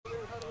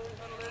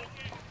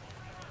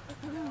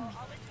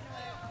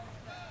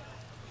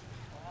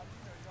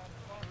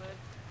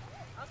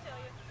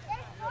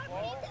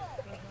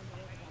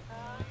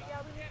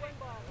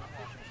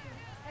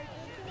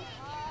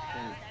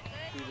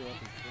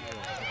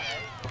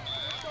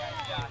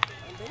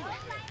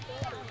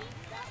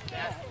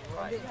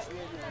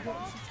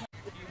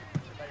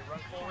run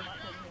forward.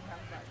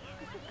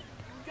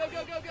 Go,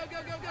 go, go, go, go,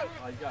 go, go.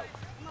 I got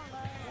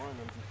one.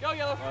 Go,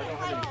 Yellow. I don't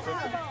have any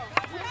cookies.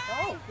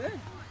 Oh, good,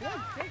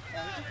 good, good.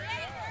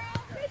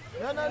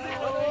 No, no, no,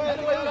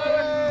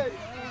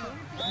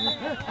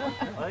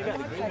 I got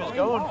the green ball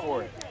going for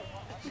it.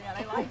 Yeah,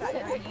 they like that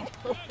green.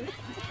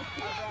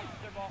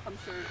 I'm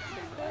sure.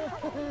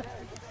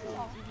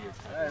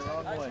 Hey,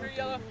 wrong way. Nice,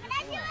 Yellow.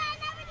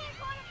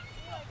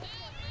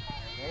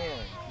 Man,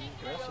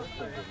 that's just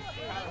pretty good.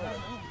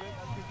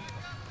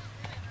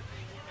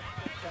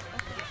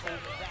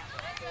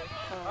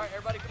 All right,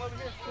 everybody come over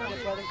here.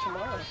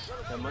 Tomorrow.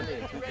 That Monday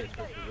and Tuesday is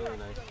supposed to be really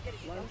nice.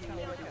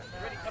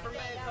 Ready, cover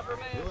man, cover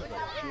man.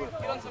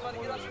 Get on somebody,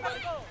 get on somebody.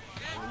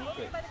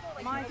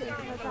 Mike, was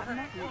that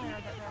neck there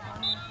that they're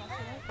running across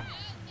it?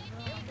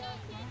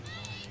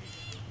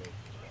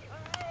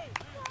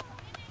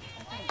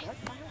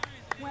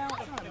 Well,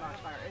 it's not a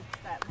marshfire. It's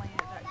that land,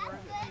 that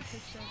grove that we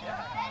pushed over.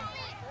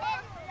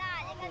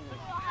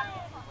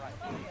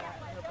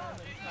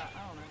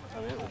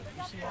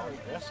 You see how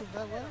aggressive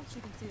that was?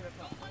 You can see it up.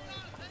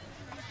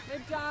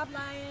 Good job,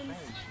 Lions.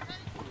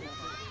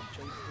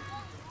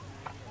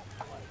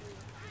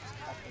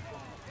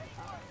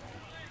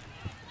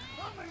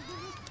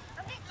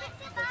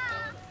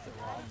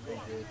 They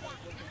did.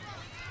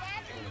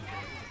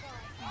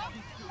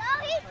 No,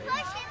 he's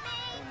pushing me.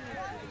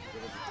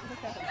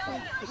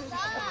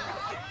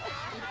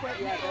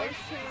 Yeah, those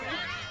two.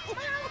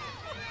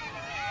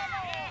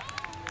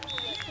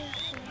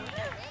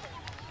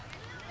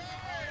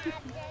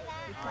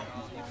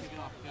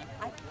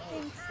 I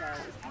think so.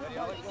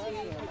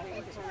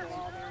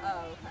 Oh,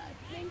 okay.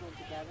 Mangled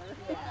together.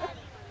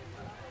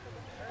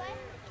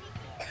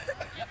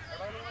 Yeah.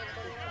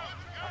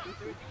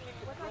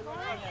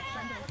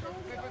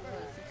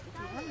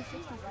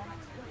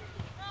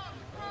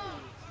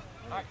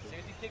 All right,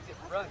 Susie kicks it,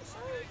 run.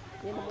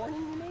 In the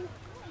morning, you mean?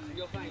 Do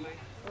your thing, man.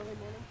 Early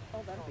morning?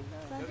 Oh, that'll be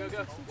nice. Go, go,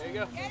 go. There you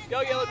go. Go,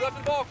 Yellow. Go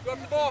after the ball. Go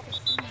after the ball.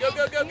 Go,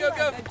 go, go, go,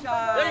 go. Good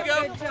job. There you go.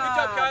 Good Good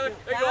job, Kyler.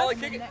 There you go, Ollie.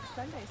 Kick it. Next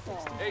Sunday,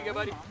 There you go,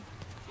 buddy.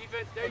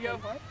 Defense. There you go.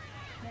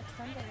 Next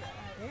Sunday.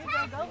 There you go.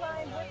 Go,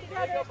 Lions. Look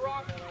There you go,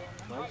 Brock.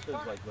 Mine says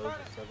like those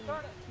are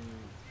 72.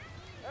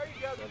 There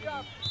you go. Good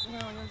job. No,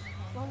 as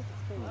long as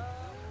it's clean.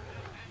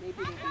 Maybe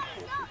they'll be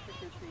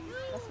trick or trees.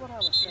 That's what I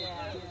was thinking.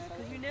 Yeah,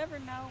 because you never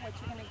know what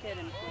you're going to get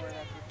in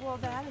Florida. Well,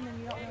 that, and then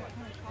you don't know what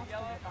kind of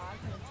costume they're buying.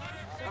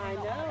 I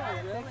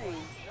know, really.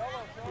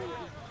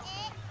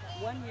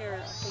 One year,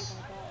 I think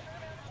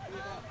we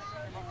got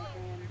my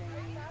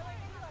grandbaby,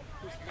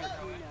 who's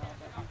 14 now,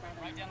 but we got him.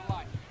 Right down the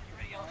line.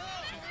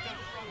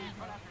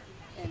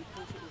 And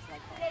because it was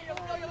like that. Yeah,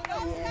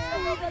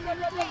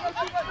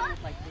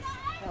 like this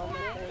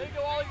helmet thing. There you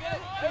go, Ollie. Get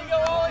it. There you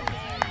go, Ollie.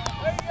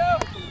 There you go.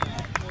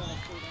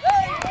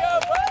 There you go,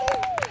 buddy.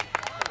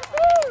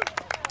 Woo!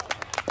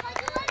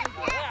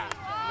 Yeah.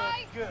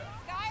 Good.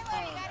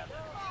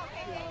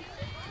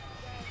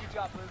 Good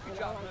job, Lou. Good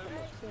job, Lou.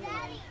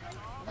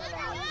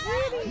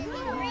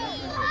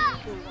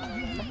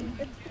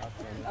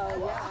 Oh,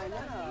 yeah, I know.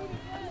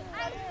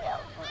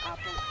 Or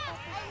apple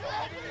cider.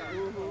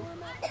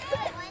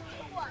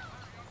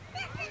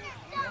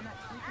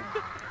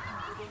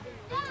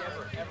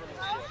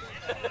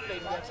 They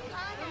never.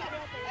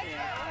 Right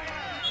here.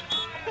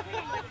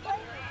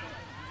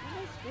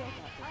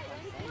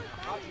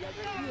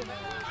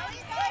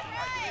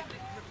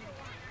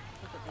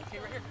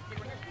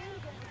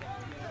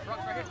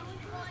 Brock's right here.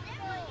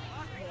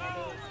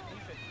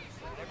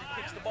 Whenever he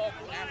kicks the ball,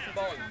 after the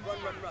ball, run,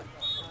 run, run.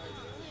 There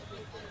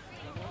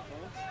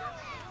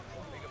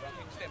you go, Brock.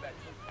 Stand back.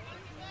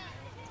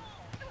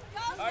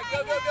 All right, go,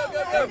 go, go,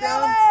 go, go. Go,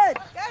 Dylan!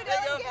 There you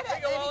go. There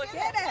you go, Ollie.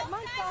 Get it! Come on,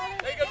 Tyler.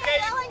 There you go,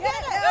 Katie.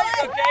 Get it! There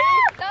you go,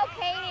 Katie. Go,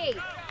 Katie.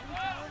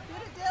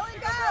 Get it, Dylan,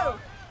 go!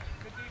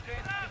 Good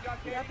defense. Good job,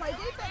 Katie. Yeah, play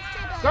defense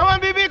too, baby. Come on,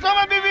 BB! Come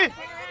on, BB!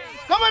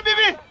 Come on,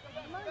 BB!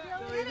 Come on,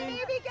 Dylan. Get it,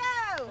 baby,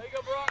 go! There you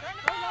go, Brock.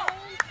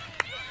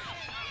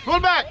 Pull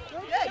back!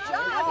 Good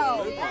job.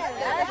 Oh,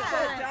 that's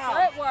good job.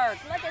 Footwork.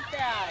 Look at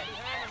that.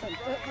 Some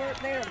footwork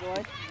there,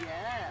 boy.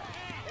 Yeah.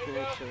 There you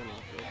go.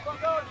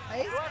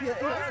 He's good. He's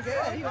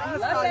good. He's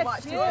probably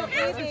watching it.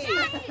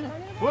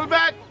 Pull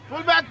back!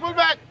 Pull back! Pull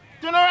back!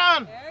 Turn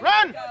around!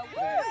 Run! Good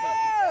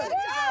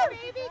job,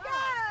 baby, go!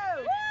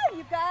 Woo,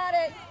 you got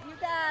it. You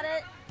got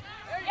it.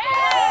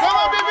 Come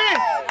on, BB!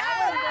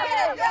 Get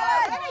it,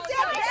 Dylan. Get it,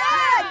 Jacob.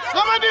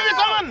 Come on, BB!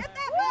 Come on! Get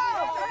that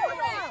ball. Turn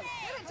around.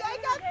 Get it,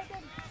 Jacob.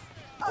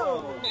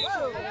 Oh,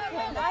 whoa.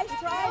 Nice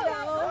try,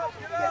 though.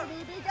 Good,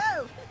 BB,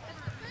 go.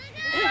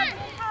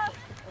 Come on!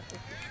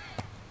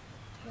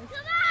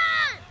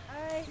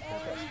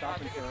 Stop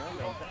and turn around.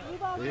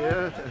 You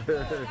Yeah.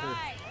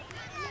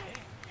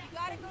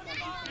 gotta go to the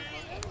ball.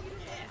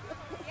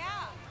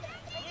 Yeah.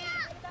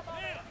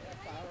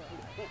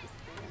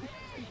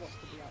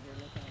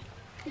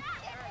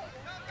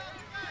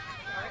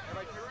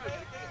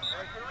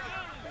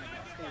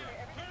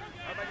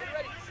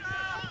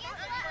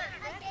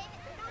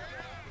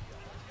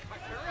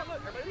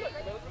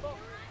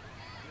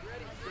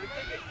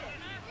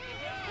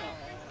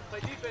 Play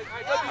defense.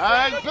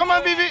 Alright, come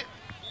on, BB.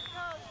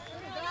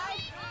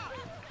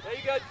 There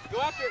you go. Go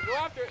after it. Go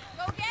after it.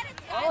 Go get it,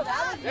 Scott. Oh, that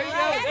was There you go.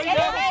 good. There you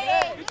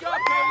go. Good job,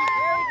 Katie.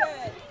 Very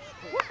good.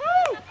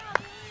 Woohoo!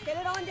 Get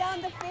it on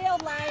down the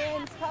field,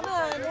 Lions. Come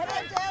on. Hit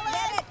it,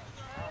 Dylan.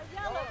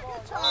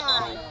 Good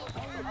try.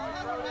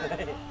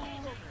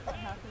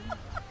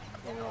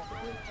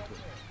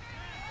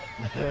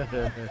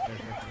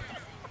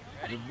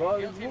 The ball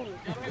is moving.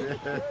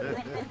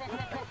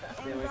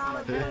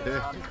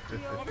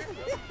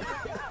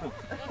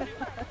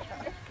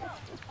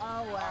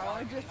 Oh, well,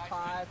 we're just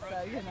 5, so,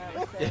 you know,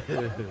 it's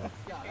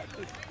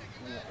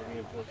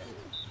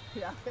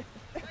yeah.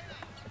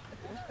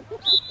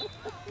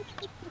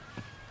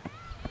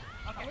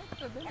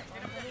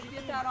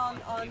 Get that on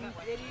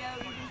video,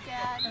 you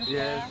Dad?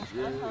 Yes,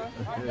 Mom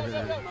of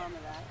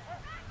that.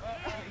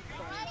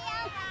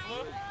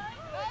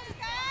 Go,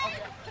 Scott.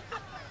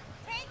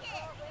 Take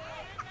it.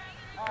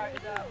 All right,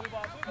 move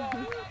on.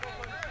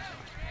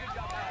 Good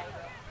job,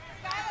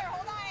 Skylar,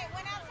 hold on. It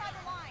went outside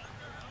the line.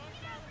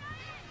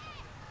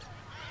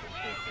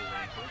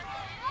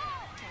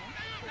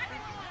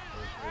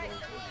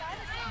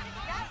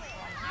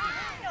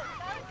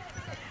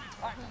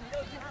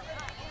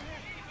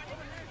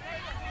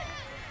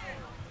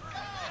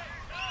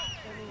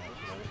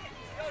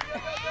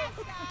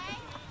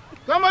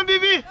 Come on, BB. Go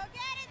get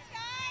it,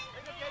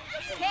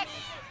 Sky.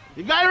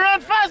 You gotta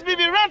run fast,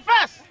 BB. Run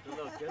fast.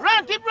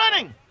 Run, keep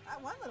running.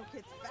 That one little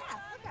kid's fast.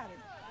 Look at him.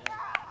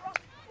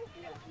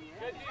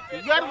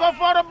 You gotta go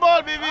for the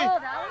ball, BB.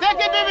 Take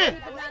it, BB.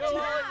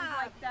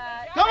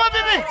 Come on,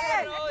 BB.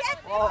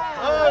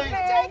 Oh,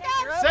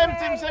 same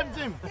team, same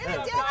team. All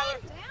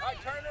right,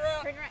 turn her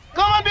up.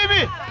 Come on, BB.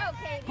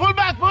 Okay. Pull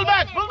back, pull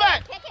back, pull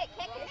back. Kick it,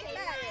 kick it.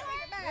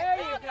 There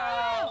you go.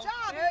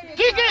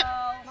 Kick it.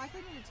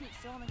 Michael need to teach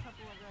Dylan a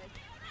couple of ways.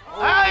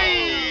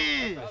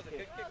 Aye. That was a good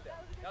kick.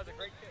 That was a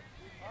great kick.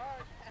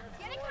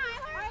 Get it,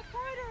 Kyler.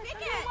 Kick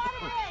it.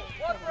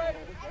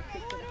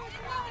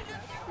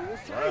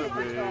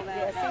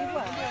 Yes, he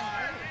will.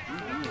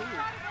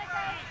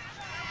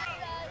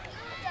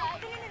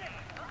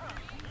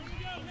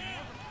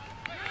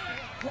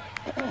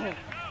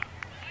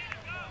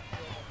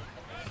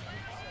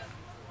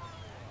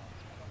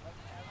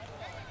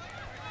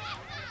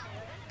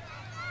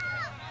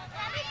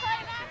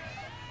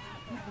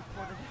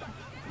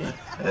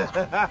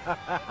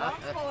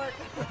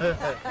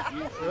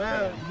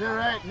 Well, you're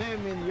right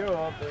name in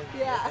Europe and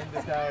Yeah. in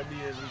the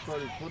Caribbean we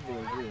call it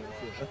football here.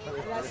 So.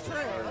 That's true.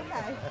 Okay.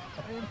 I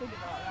didn't think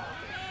about that.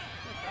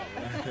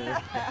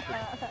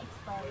 That's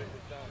funny.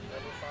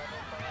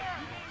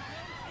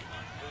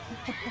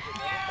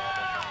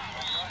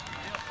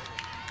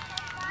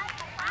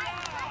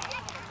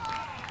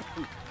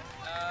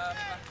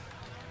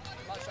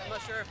 I'm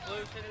not sure if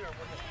Blue's hit it or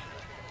what.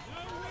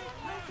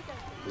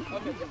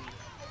 Okay.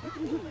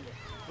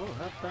 Oh,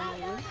 half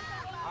time already?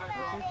 I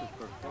think it's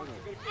for photo.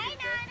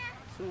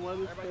 So what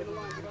is that?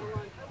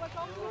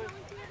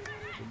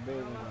 The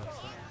building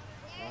outside.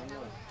 I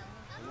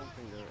don't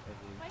think they're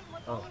every...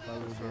 Oh, that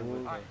was the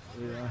Wolves.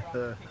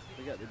 Yeah.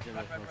 We got the gym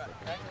at 1 second.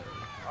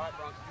 All right,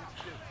 Bronx, do what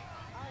you do.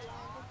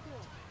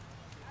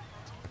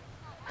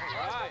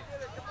 All right.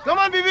 Come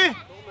on, BB.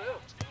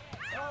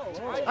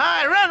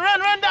 Alright,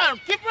 run down.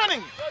 Keep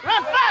running.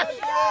 Run fast.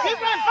 Keep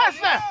running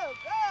faster.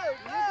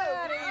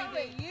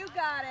 You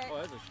got it.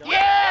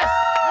 Yes.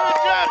 Good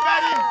job,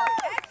 buddy.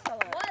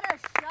 Excellent. What a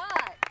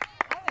shot.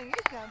 I think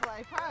he's going to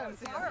play pros.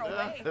 Far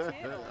away, too.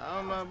 I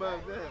don't know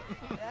about that.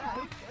 Yeah,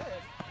 he's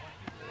good.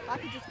 If I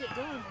could just get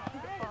Dylan to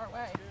keep it far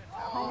away.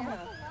 At home,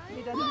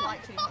 he doesn't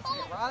like to. He wants to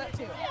get right up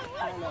to it.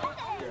 I know.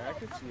 Yeah, I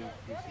could see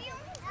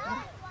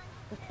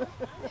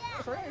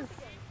True.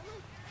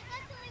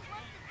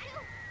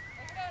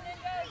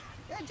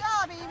 Good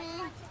job,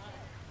 Evie.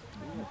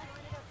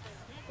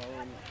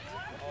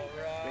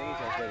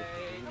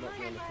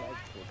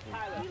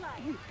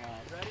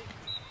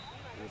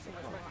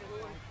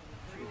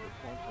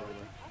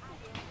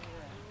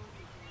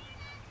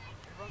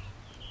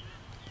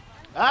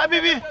 Ah,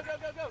 BB.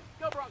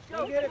 Go, Bronx,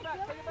 go. Take it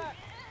back, take it back.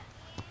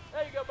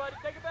 There you go, buddy,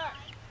 take it back.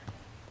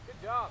 Good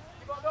job.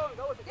 Keep on going,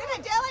 go with it. Get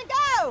it, Dylan,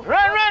 go!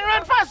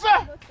 Run faster.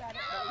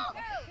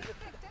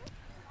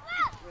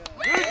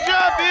 Good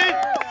job, B.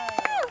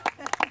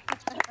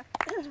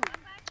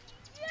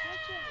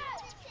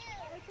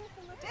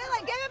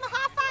 Dylan, give him a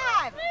high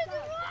five!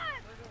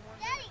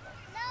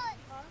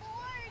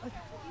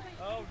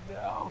 Oh,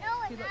 no.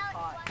 He looks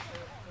hot.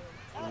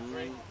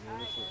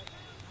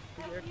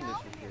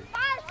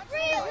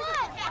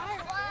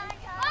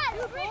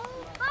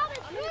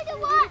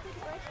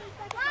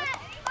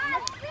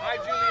 Hi,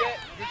 Juliet.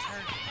 Your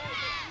turn.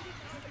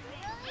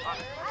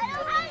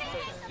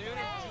 Soon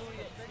as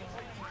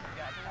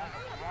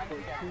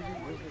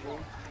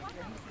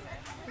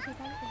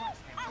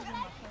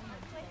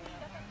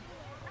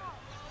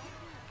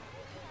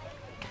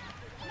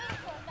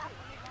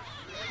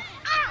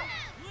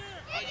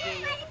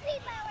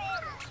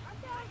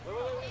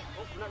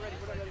we're not ready.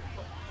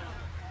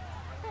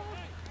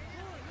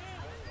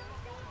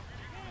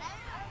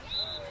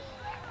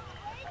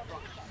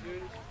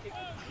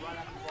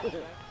 Alright,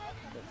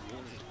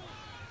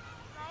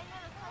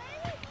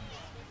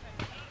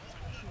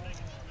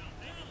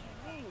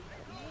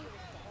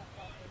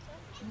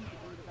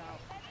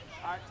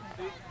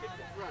 Juliet,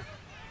 run.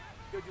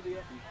 Go,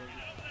 Juliet.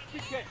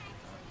 Quick kick.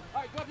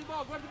 Alright, grab the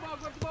ball, grab the ball,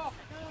 grab the ball.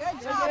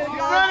 Good job. Keep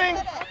running.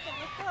 Get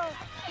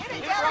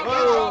it, Dylan.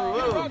 Whoa,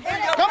 whoa.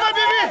 Come on,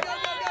 baby.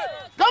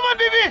 Come on,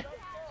 baby.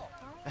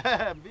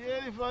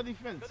 Beautiful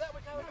defense. Go that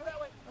way, Tyler, go that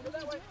way. Go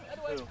that way,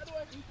 other way, other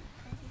way.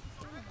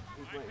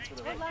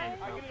 Alright,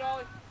 get it,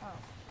 Ollie.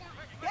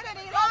 Get it,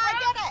 Eli.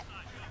 Get it.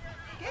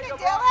 Get it,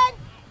 Dylan.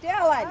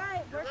 Dylan.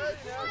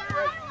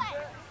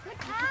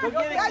 Go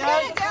get it,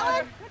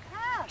 Dylan.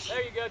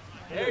 There you go.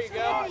 There you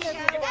go. Keep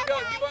on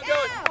going, keep on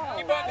going.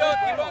 Keep on going,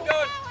 keep on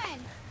going.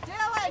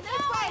 Dylan,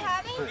 this way,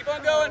 honey. Keep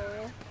on going.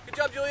 Good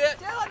job, Juliet.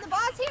 Dylan, the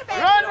ball's here,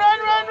 baby.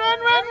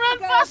 Run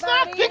faster.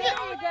 Kick it.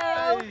 There you go.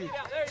 Hey,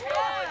 There you go.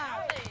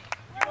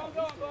 Keep on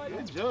going, buddy.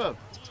 good job.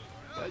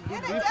 That's Get good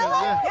it, defense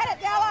Dylan. there. Get it,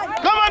 Dylan.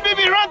 Come on,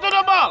 baby, run to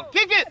the ball.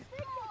 Kick it.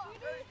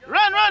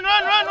 Run. There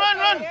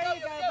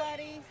you go,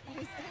 buddy.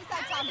 He's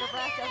had time to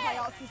rest. Everybody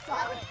else is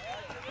silent.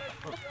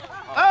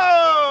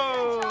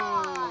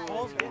 Oh!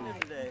 Ball's getting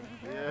it today.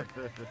 Yeah.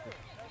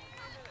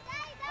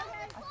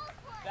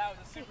 That was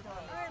a super fun.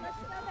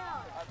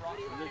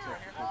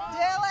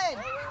 Dylan.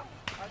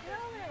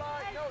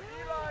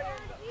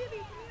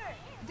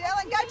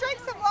 Dylan, go drink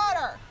some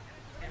water.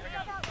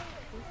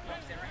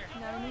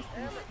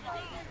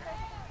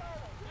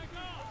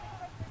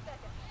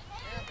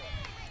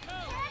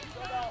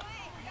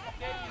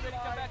 Katie, you ready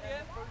to come back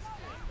in?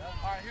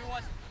 Alright, who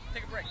wants to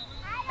take a break?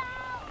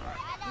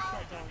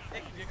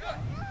 Nick, you good?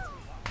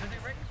 Take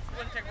a break? Who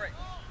wants to take a break?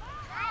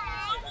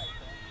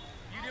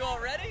 You do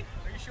already?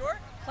 Are you sure?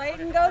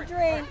 Clayton, go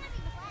drink.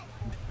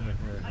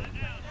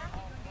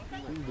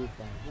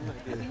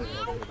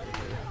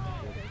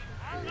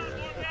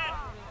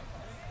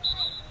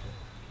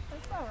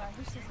 That's all right.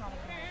 He's just not a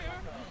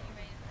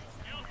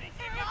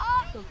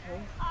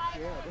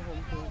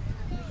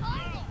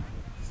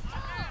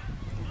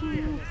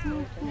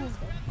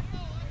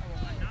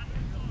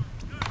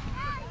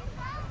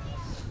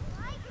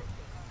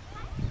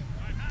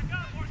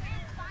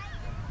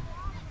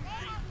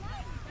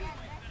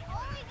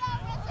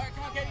Alright,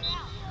 come on, Katie.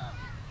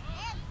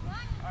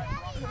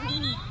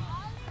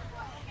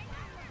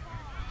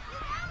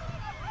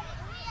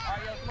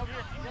 Alright, Yellow, come over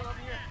here. Yellow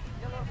over here.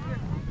 Yellow over here.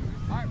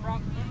 Alright,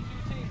 Brock, move to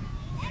your team.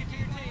 Get to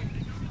your team.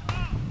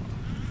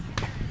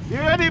 You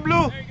ready,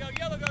 Blue? There you go.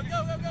 Yellow, go, go,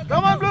 go, go.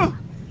 Come on, Blue.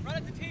 Run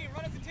at the team.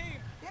 Run at the team.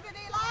 Get it,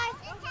 Eli.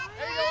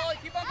 There you go, Ollie.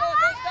 Keep on going.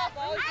 Don't stop,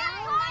 Ollie. There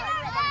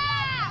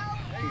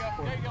you go.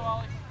 There you go,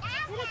 Ollie.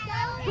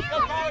 Go,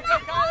 Kyler. Go,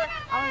 Kyler.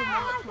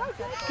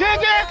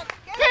 Kick it.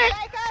 Get Kick. it,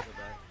 Jacob.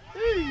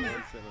 There you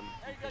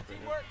go.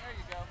 Teamwork. There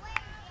you go.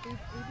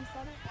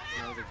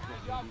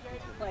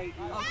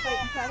 Clayton. Oh,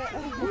 Clayton said it.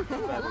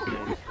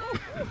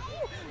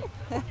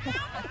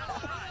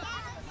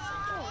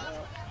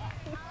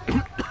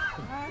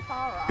 That's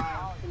all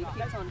right. And he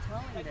keeps on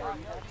telling them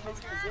that's his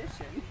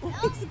position.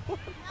 That's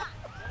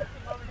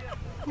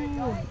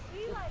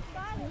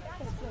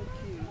so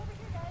cute.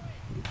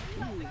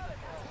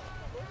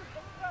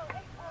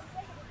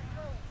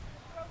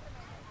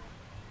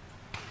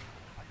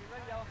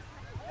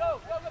 Go,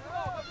 go, go, go, go,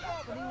 go.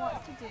 That's what he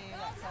wants to do.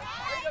 That's okay.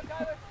 There you go,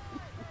 Kyler.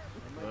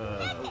 Uh,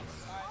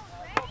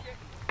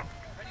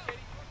 Ready,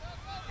 Katie?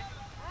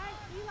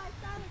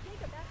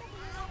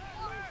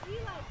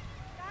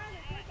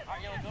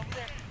 Alright, Yellow, go over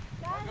there.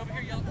 Go over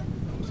here, Yellow.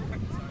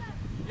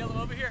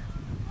 Yellow, over here.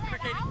 Come here,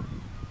 Katie.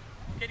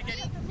 Katie,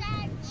 Katie.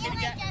 Katie,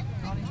 cat.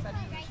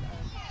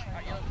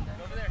 Alright, Yellow,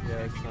 go over there.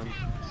 Yeah, it's 6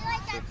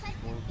 this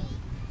morning.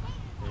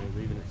 They're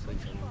leaving at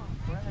 6.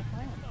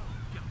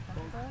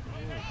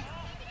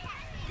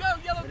 Go,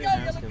 Yellow, go,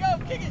 Yellow,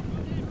 go. Kick it.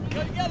 Go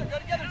together,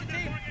 it's a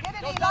team. Get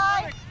it, Don't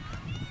Eli.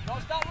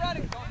 stop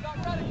running. Don't stop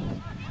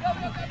running. Go, go,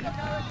 go, go,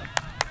 Kyler.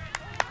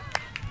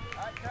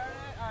 Alright, turn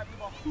it. Alright, blue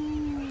ball.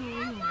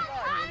 Blue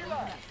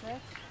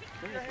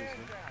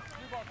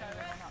ball,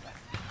 Kyler.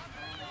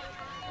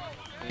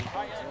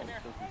 Alright, Yellow, come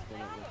here.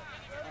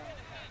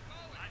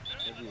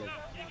 Maybe like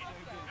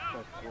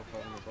 $400 or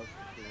 $500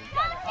 for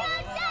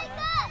doing.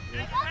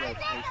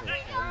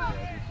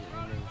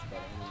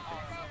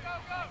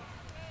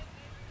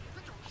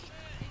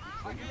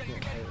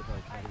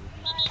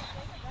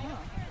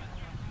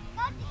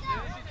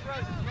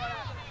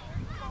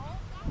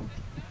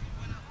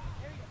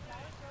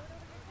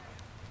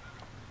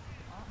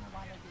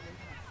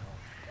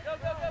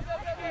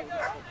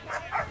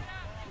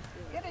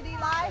 Get it,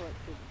 Eli.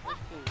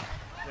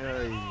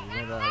 hey,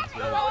 what odds?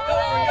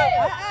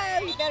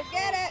 Uh-oh, you better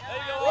get it. There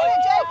you go, Get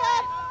it,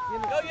 Jacob.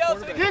 Go, Yellow.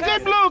 So Kick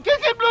it, Blue.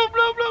 Kick it,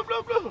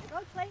 Blue.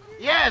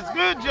 Yes,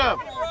 good job.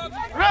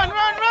 Run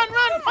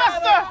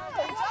faster.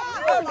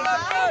 Good,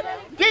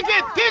 good,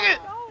 good. Kick it.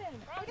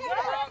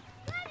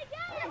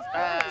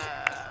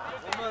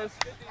 Almost.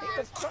 He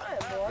was trying,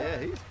 boy. Yeah,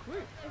 he's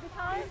quick.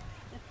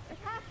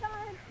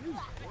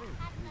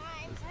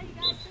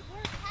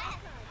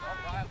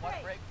 Alright,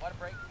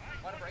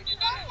 what a break.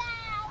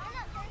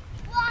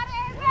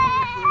 Water!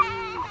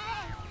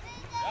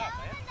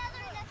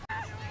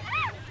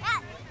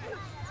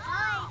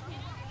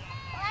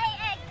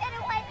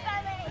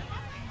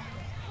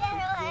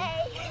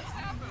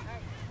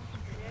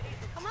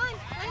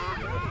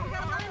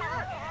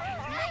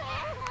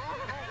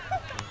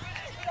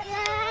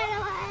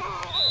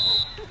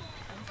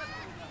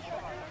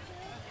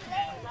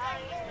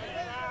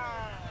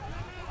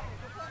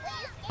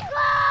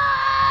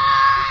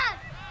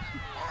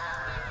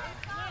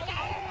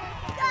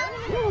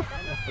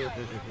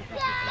 ready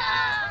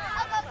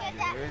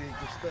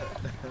to start.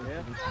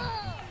 Yeah.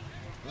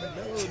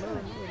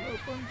 No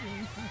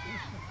punching.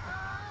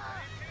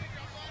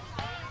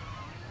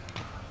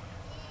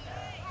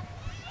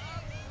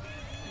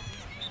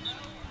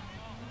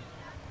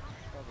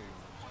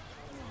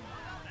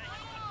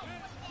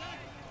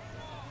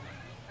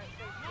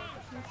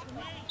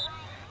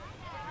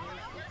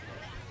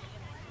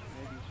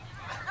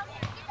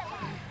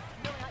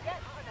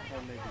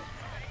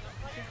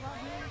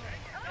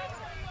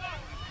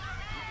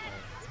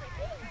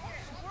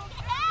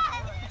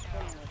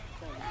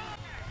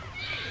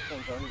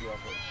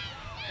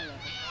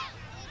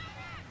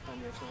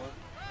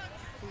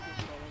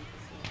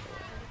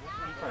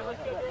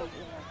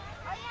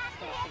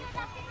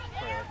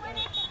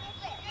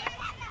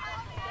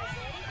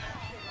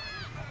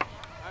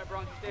 Alright,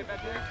 Bronx, stay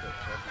back there.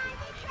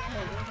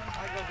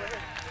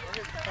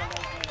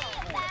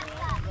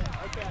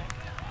 Okay.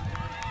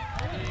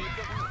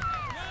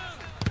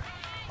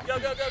 Go,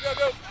 go, go, go,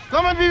 go.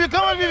 Come on, Vivi,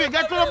 come on, Vivi,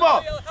 get to the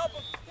ball. Help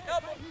him,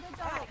 help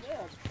him.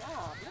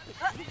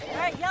 All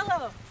right,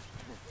 yellow.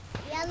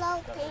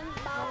 Yellow ping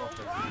ball.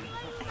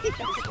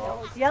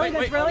 Yellow, Wait,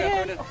 that's wait,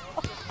 brilliant.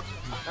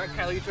 Alright,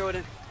 Kylie, you throw it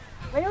in.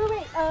 Wait.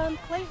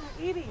 Clayton,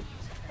 Edie,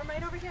 come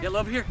right over here. Yellow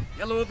over here,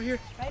 yellow over here,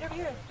 Right over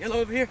here. yellow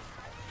over here.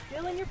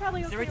 Dylan, you're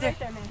probably okay right there.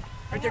 man.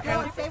 Right there,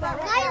 Kylie.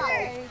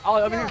 Skylar. Oh,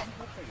 over here.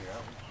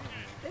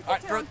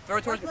 Alright, throw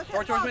it towards me.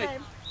 Throw it towards me.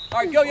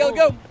 Alright, go, yellow,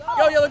 go.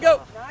 Go, yellow,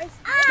 go. Nice.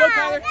 Go,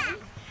 Kyler.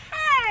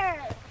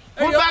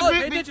 There you Pull go. back, Oh, pay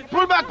Vivi, attention.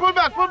 pull back, pull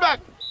back, pull back.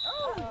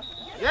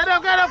 Get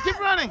up, keep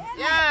running.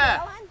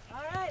 Yeah.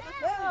 All right,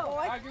 let's go.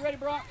 Alright, you ready,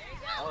 Brock?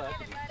 Oh, that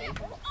could be safe.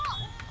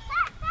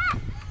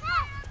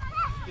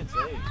 Good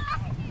save.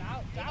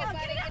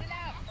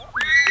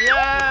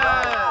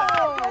 Yeah.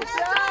 Oh, good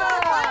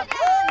job.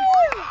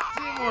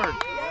 Teamwork.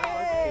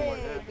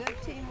 Yay, good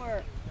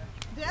teamwork.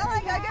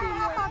 Dylan, go get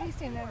him off of you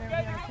soon.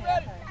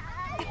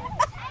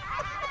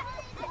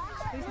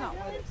 He's not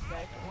with us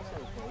today.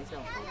 He's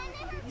on full.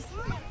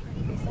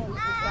 He's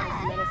got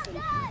his medicine.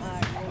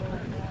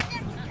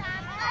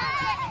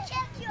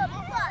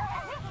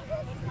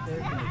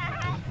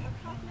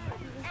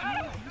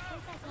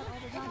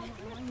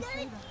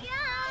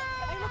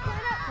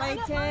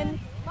 Clayton.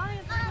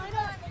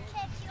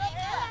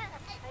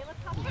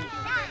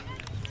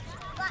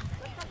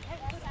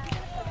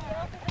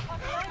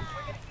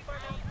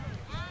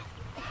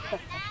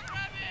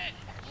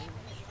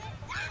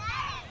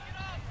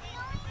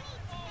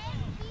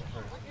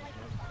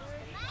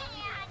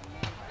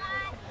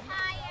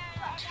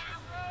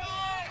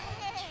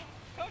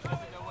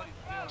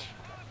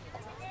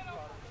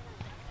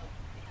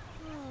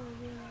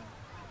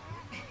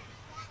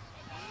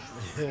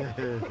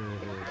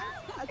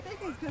 I think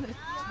he's going to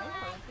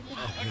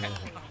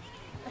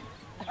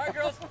Alright,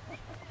 girls. Come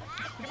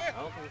here.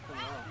 I don't think it's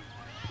coming off.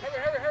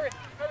 Hurry. Hurry.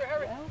 There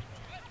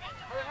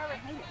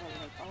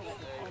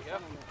you go.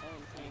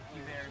 Thank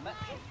you very much.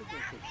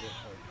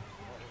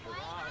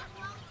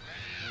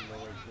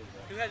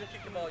 Who hasn't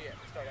kicked the ball yet?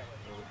 Let's start out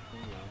with.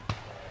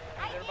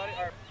 Is everybody?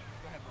 Or,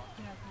 go ahead, Bronx.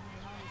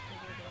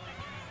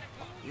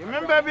 You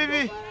remember,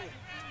 Vivi? As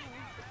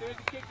soon as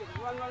you kick it,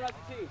 run out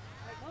the team.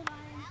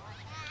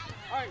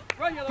 Alright,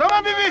 run, yellow. Come on,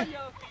 run, Bibi. run,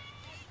 yellow.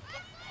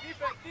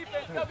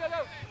 Defense, go.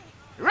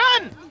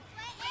 Run!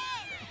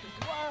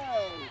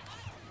 Whoa.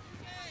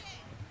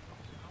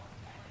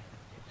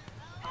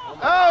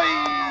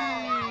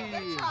 Oh!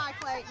 Good try,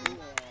 Clayton.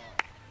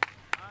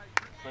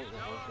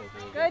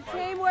 Good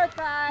teamwork,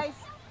 guys.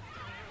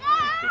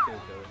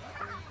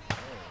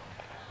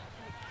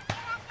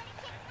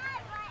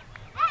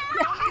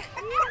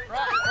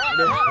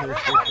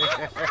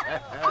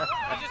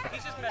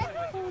 He's just messing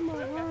with you. Oh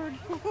my word.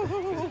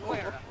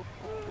 Where?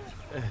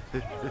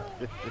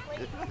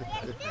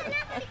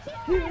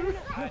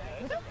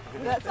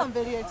 That's on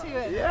video too,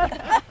 isn't it?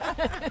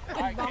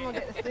 Alright, Mom will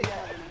get to see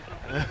that.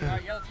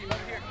 Alright, yellow team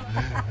over here.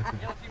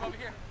 Yellow team over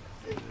here.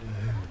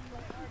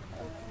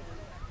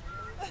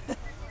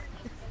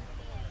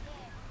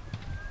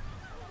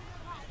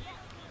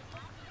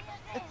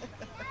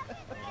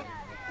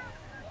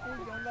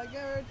 He's going back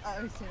over.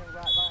 Oh, he's sitting right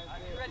behind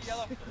Alright, you. you ready,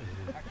 yellow?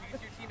 Alright, kick it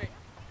to your teammate.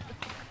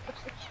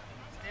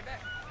 Stay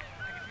back.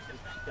 Take a few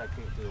steps back. Got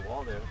kicked through the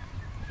wall there.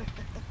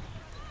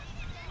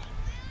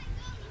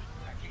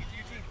 Alright, kick it to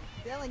your team.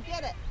 Dylan,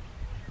 get it.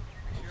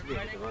 Make sure Should you're be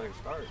right the angle. running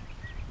start.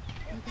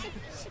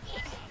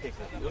 Kicks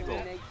a field goal.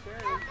 Make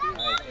sure.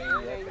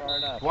 Alright, far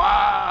enough.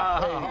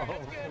 Wow!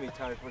 It's gonna be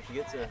tired when she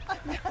gets there.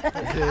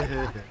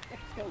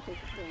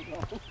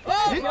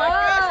 Oh, my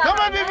Come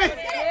gosh! on, Vivi! Get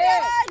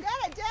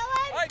it,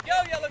 Dylan. Alright, go,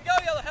 yellow,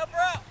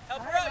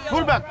 Help her out, yellow.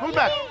 Pull back, pull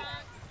back.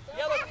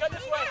 Yellow, come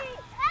this way.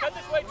 Come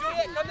this way,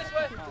 Juliet, come this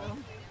way.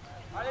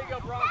 Alright, there you go,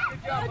 Bronx.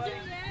 Good job, buddy.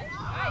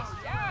 Nice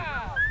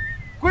job.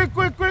 Quick!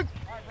 Alright, Bronx,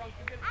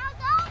 you get it. I'll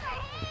go over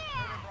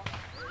here.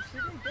 She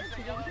did good.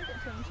 She didn't kick it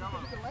to him. She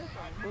kicked it away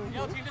from him.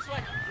 Yellow team this way.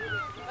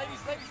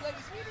 Ladies.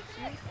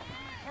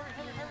 Hurry.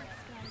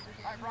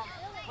 Alright, Bronx.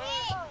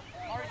 Wait.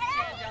 Hard as you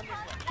can down this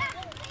way.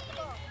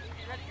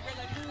 Get ready,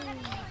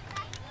 ladies.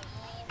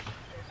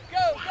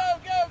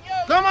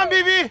 Come on,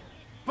 BB.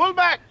 Pull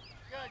back.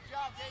 Good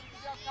job, Katie.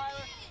 Good job,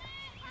 Kyler.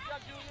 Good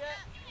job,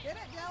 Juliet. Get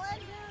it, Dylan.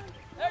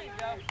 There you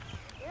go.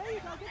 There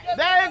you go. Get it.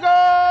 There you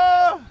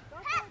go. Go,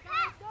 go,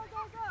 guys. Go,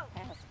 go, go.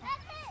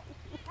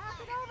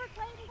 Pass it over,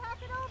 Clayton. Pass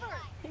it over.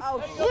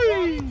 Oh,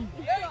 Whee.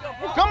 There you go,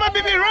 bro. Come on,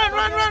 BB. Run,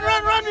 run, run,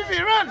 run, run,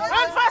 BB. Run.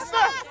 Run faster.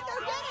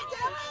 Go get it,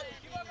 Dylan.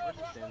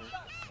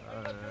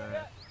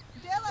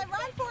 Dylan,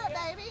 run for it,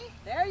 baby.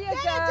 there you Get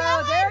it, go.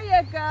 Dylan. There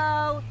you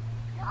go.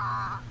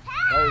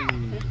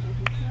 Hey.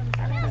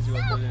 All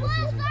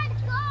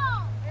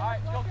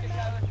right, go get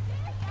Kyler.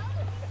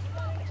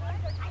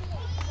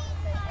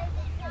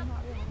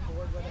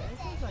 It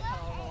seems like all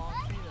the long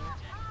season.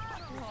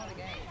 A lot of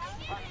games.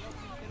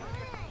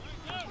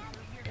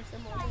 There's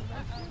some more than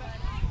that.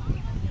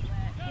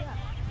 Yeah.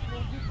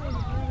 Well, you play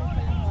the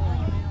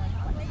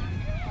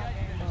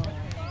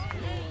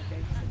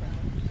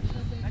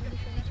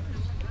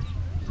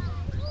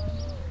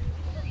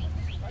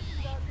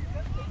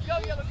Go,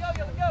 Yellow, go,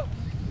 Yellow,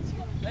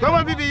 go. Come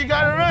on, BB. You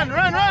got to run.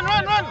 Run, run,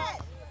 run, run.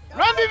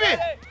 Run, BB.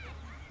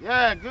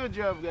 Yeah, good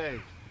job, guys.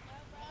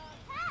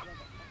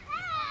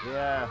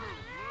 Yeah.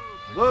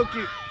 Go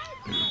keep.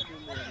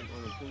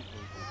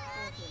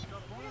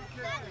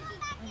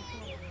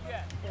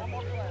 Yeah, one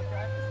more play,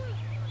 okay?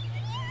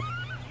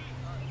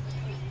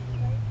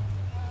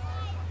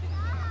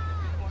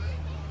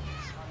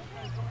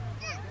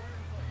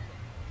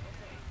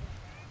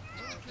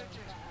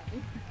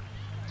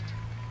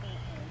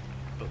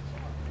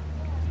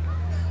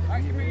 All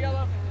right, give me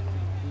Yellow.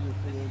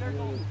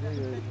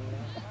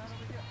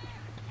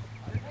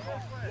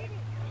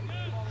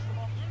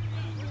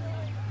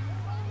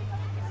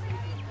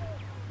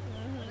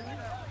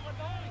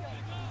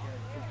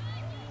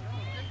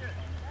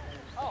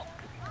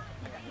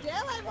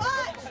 Dylan,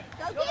 watch.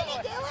 Go get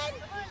it, Dylan.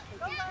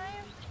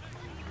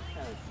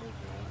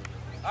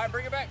 All right,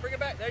 bring it back, bring it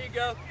back. There you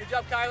go. Good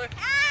job, Kyler.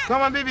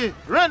 Come on, BB.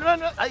 Run, run,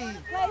 run. Aye.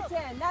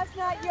 Clayton, that's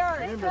not yours.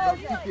 Remember, don't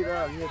kick it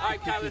out. You All have right,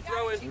 to kick Kyler, it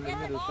throw in. in the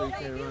middle so you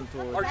can't run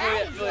forward. Or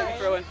Juliet, you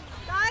throw in.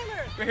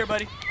 Skyler. Right here,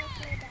 buddy.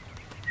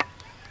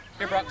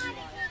 Here, Brooks.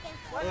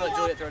 I'm gonna let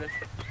Juliet throw it in.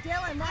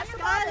 Dylan, watch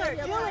Skyler.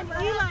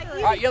 Dylan, Eli.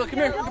 All right, Yellow, come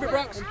here,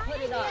 Brooks.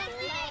 Put it up.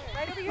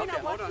 Right over here Okay, now.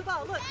 hold Watch on. the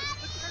ball. Look.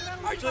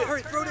 All right, Juliet,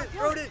 hurry, throw it in,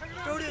 throw it in,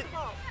 throw it in.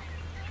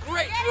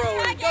 Great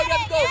throw in. Go, go,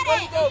 go, go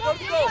to the goal, go to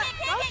the goal.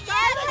 Go,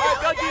 Skyler. All right,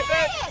 go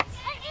defense.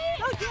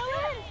 Go,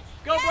 Dylan.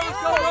 Go, Bronx,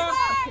 go, Bronx.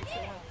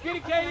 Get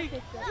it, Katie.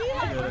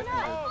 Yeah, that's good.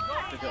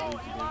 Pick up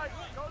what you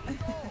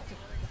did.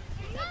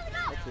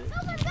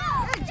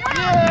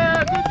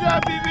 Yeah, good job,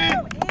 BB.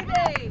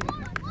 Easy.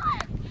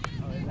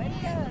 Way to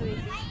go,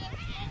 Easy.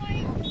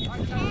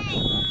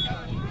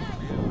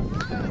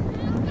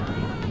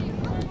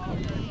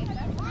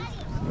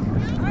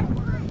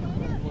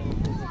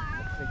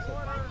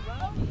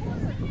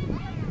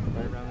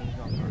 Right around in the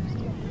golf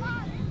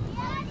cart.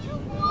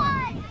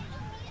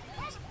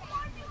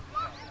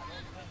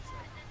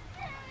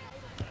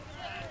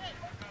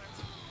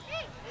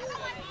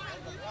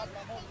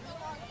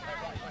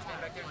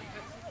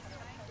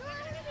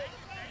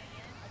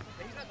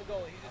 He's not the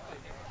goalie, he's just the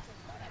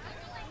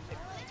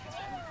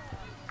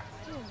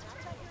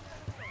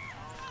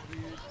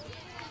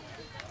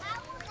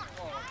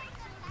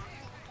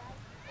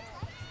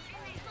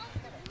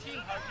team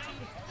hug,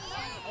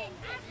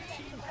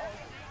 team hug.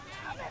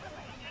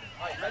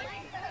 All right, ready?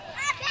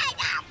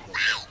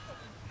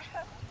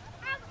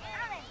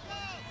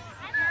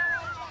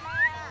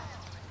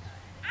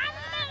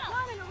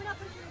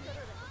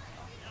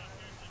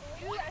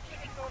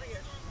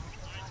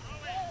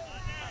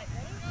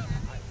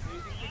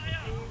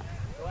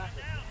 Go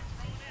after it.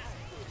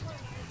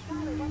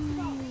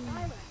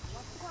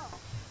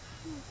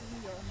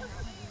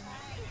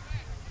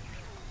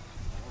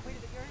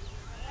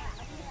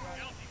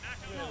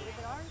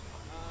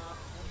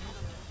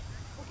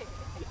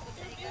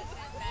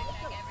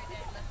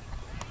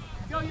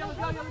 Go, Yellow,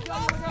 go, Yellow, go, Yellow, go.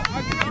 All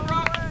right, come on,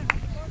 Brock.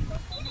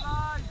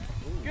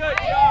 Good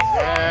job.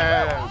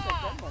 Yeah.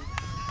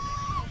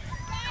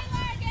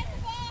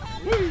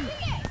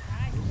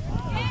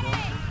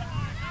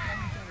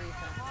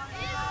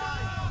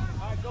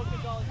 All right, go,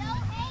 get Dolly.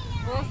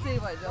 We'll see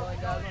what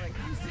Dylan does when it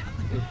comes to it.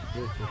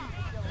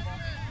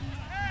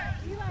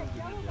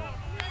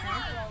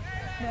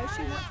 No,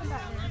 she wants them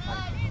back there.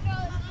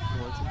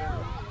 What's it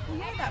about? Well,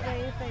 yeah, that way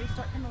if they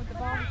start coming with the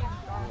ball, we can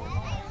start with the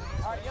ball.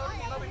 All right, Yellow,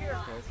 come over here.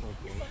 That's so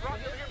cool. Brock,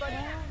 over here,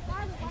 buddy.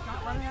 He's not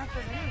running after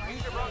them anyway.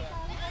 Use your Brock.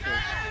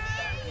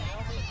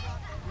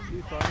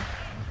 You fine?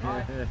 All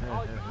right,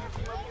 Ollie, come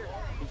here, over here.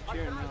 He's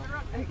cheering now.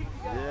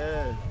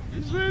 Yeah.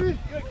 He's ready.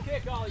 Good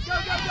kick, Ollie. Go,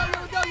 go, go,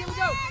 Yellow, go, Yellow,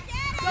 go.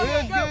 Go,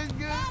 Good, go, go. good,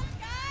 good.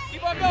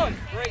 Keep on going.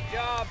 Great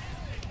job.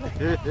 Get it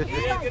in, get it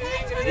in,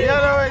 get it The in.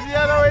 other way, the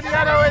other way, the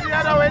other way, the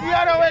other way, the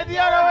other way, the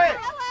other way.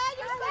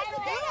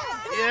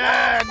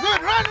 Yeah,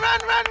 good. Run, run,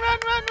 run, run,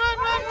 run, run,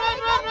 run, run,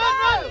 run, run,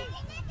 run.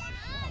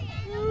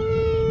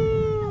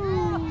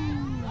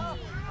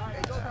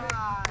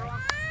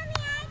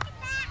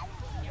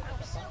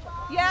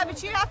 Yeah,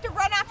 but you have to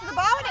run after the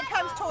ball when it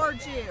comes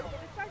towards you.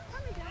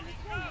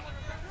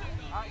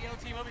 All Alright, yellow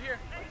team, over here.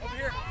 Over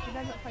here. He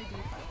doesn't play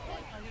defense.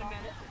 Come here,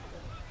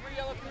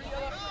 yellow. Come here,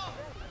 yellow.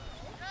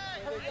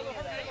 Hurry, yellow.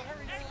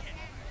 Hurry.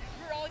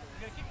 You're all.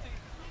 You're gonna kick to you.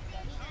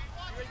 You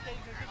ready,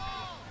 Katie? You're gonna kick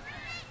to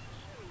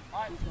you.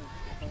 Alright,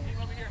 team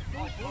over here.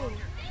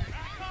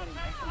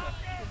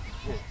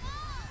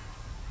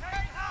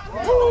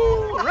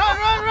 Woo!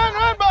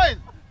 Run, boys!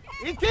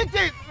 He kicked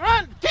it!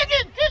 Run! Kick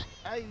it!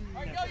 Alright,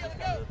 go, yellow,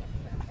 go!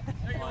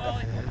 There you go,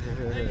 Ollie.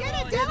 Get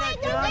it, Dylan,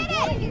 go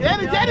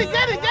get it!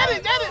 Get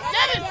it!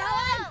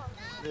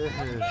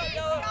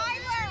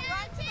 Skylar,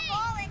 run to the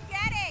ball and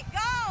get it.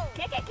 Go!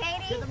 Kick it,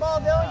 Katie. Get the ball,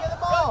 Dylan, get the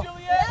ball!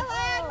 Juliet!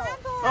 Dylan, run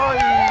for it. Oh,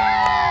 yeah!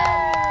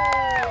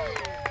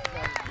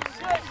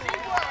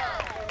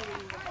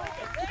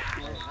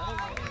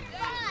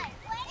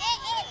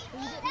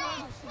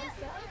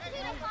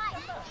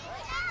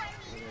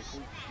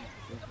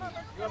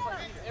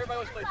 Everybody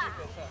wants to play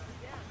defense, huh?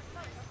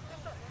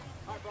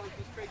 Alright, Bronx,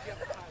 let's trade you up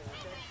higher,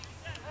 okay?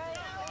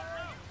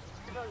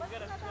 Everybody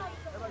get a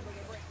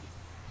break.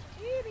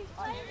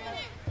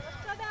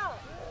 Let's go down.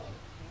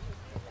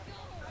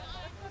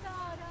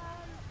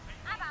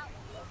 I'm out.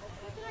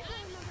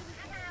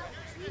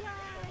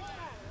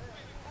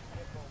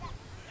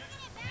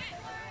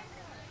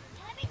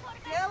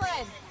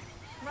 Dylan,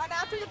 run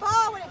after the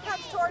ball when it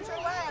comes towards your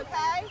way,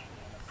 okay?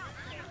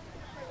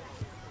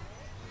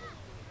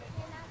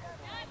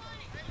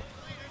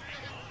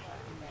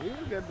 He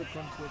will get the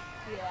concept.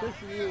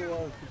 Especially you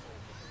was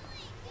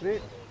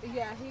great.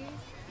 Yeah,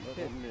 he's.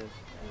 Hit and miss.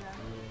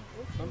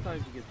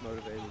 Sometimes he gets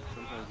motivated.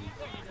 Sometimes he's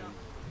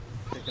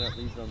picking up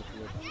leads on the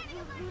field.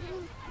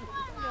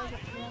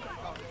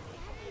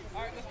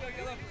 Alright, let's go,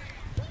 yellow.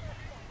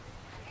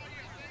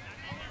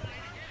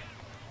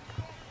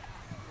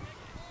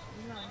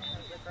 He's not even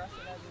as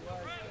aggressive as he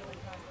was every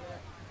time to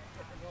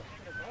hit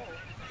the goal.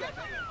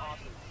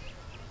 Awesome.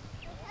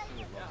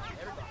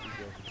 Yeah, everybody.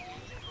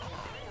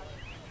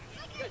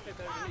 You guys play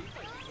better than me.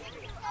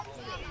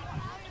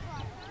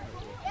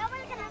 Yeah,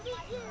 we're gonna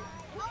beat you.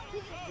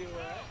 Do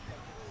what?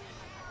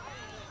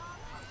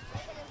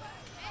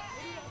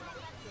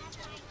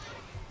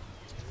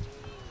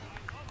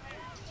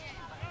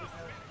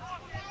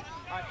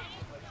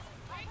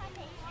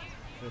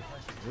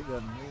 They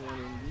got no one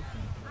in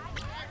defense.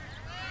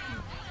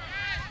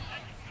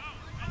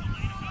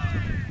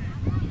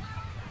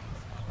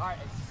 Alright,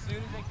 as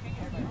soon as they kick it,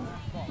 everybody run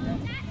the ball, okay? As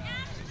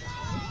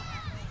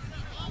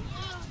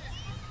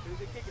soon as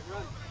they kick it,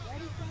 run.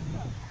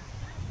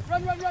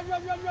 Run!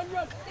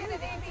 Get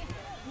it, Andy.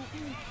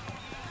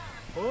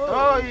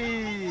 Oh,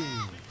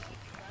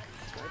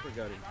 Sniper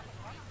got him.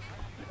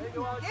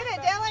 Get it,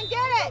 Dylan,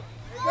 get it.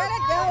 Get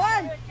it,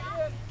 Dylan.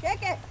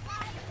 Kick it.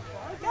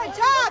 Good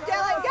job,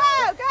 Dylan. Go.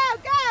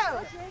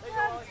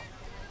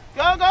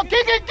 Go,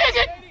 kick it!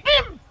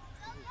 Bim!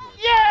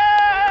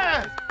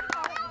 Yeah!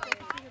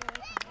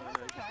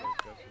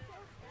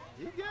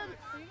 You got it.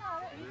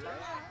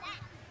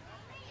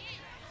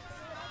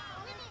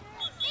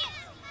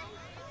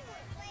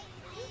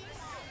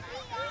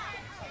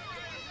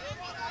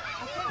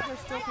 I think we're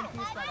still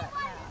confused by that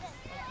pass,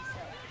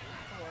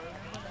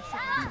 like you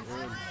said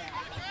before.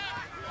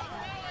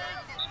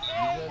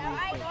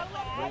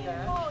 Remember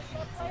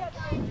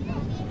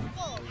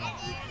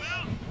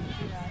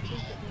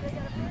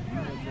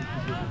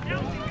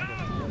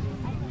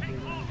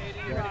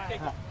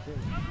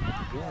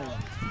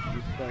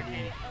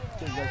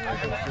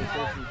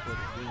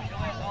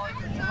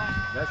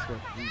That's what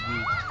we do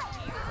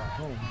at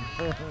home.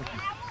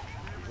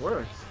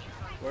 Works.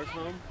 Works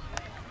home?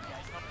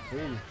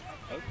 Hey.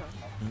 Okay.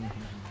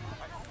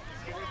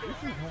 This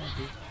is home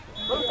too.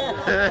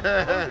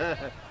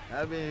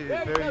 I've been here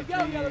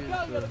 33 years.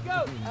 Go.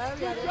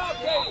 Good job,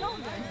 Katie.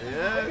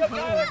 Yeah. Good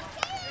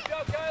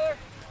job, Kyler.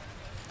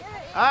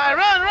 All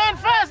right, run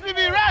fast,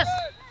 baby, rush.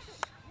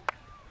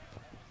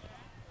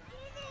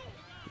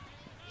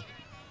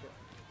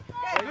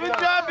 Good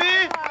job, B.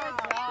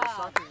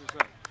 Soccer is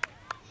not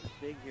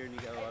big here, and you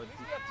got a lot of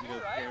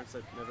parents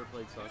that never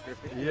played soccer.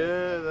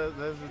 Yeah,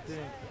 that's the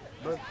thing.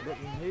 But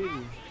in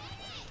Haiti,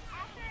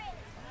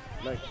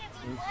 like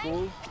in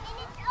school,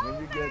 when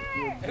you get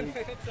your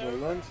break for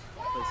lunch,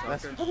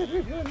 that's what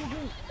everybody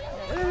do.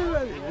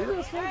 Everybody, they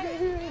do soccer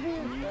here.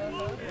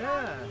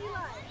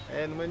 Yeah.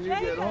 And when you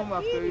get home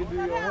after you do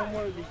your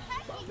homework, it's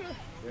soccer.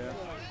 Yeah.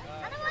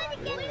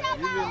 Even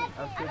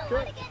after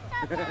church,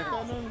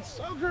 I'm on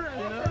soccer,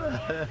 you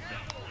know.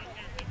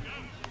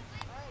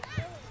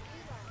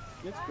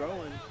 It's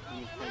growing in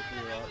this country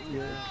a lot.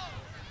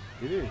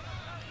 Yeah, it is.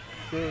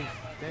 Because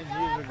 10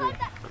 years ago,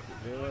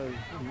 there was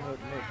not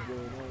much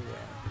going on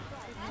there.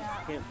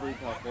 Can't believe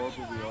how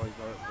horrible we always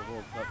are at the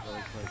World Cup. Though.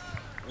 It's like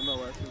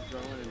MLS is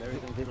growing and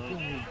everything's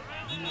growing.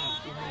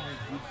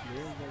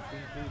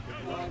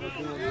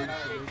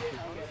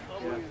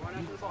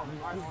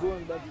 He's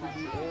going back to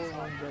the old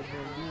ones that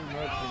they're doing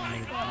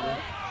nothing.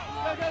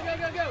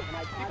 Go.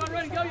 Keep on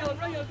running, go, yellow,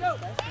 go. Go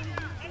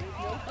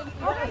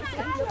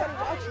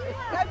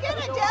get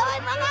it,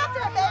 Dylan. Run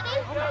after it, baby.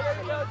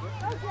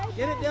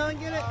 Get it, Dylan,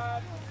 get it.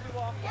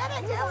 Get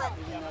it, Dylan.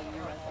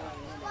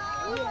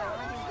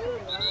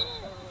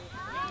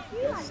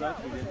 It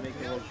sucks we didn't make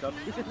the World Cup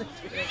in this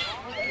year.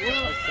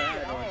 It's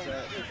sad, it's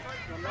sad.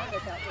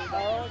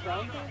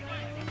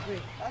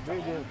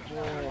 They did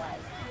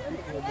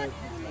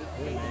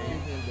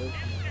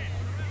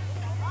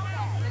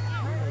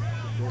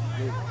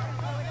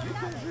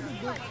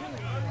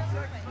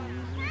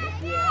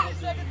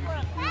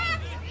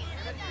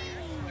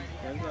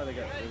That's why they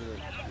got rid of it.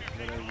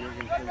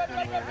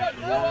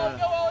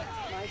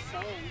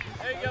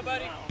 There you go,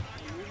 buddy.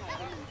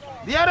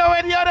 the other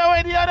way, the other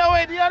way, the other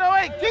way, the other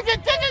way. Kick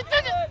it, kick it,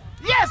 kick it.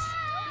 Yes.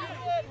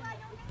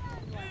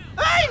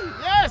 Hey,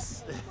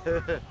 yes.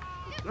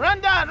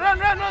 Run down, run,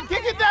 run, run.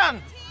 Kick it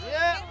down.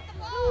 Yeah.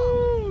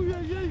 Ooh, yeah,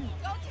 yeah.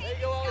 There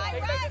you go, Ollie.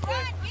 Take it back this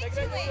way. Take it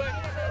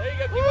back this way. There you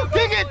go. Keep Ooh, on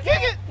kick going. it,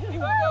 kick it.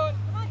 Keep on going.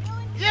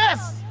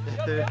 Yes.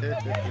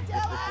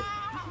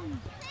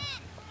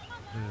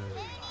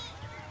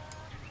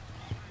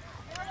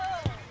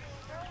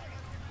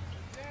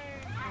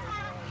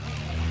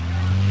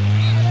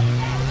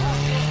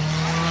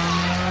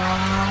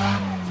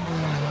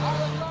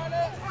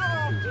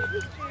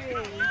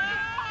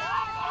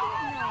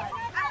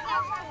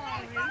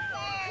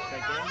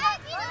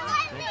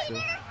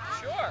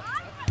 Sure.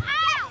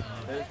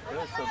 It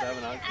was so bad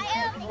when I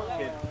was a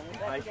kid in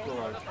high school.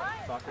 Our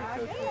soccer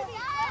coach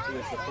he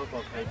was the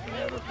football coach and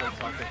never played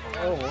soccer for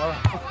Oh, long. wow.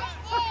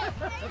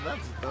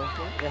 That's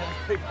tough. Yeah,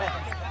 pretty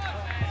bad.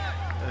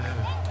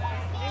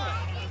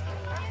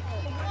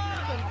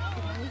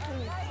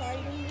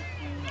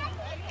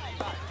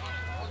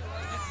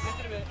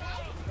 Just a bit.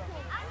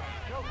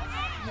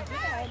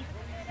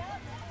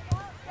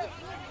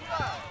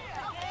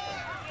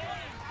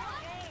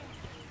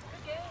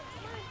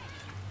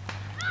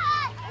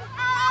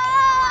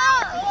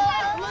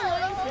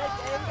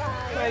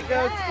 Way to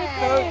go,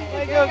 coach.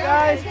 Way to go,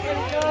 guys. Way to go,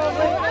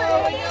 way to go,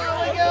 way to go,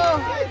 way to go.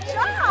 Good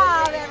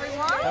job,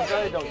 everyone. I'm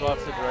glad they don't go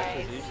opposite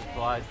directions. They usually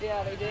fly.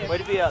 Yeah, they did. Way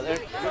to be out there.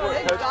 Good work,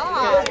 Good coach.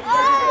 job. Good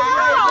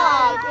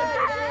job.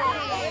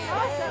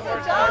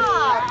 Good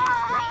job.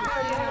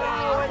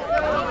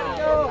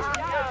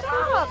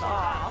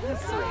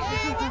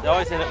 They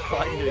always end up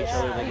flying to each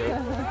other. They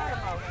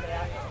go.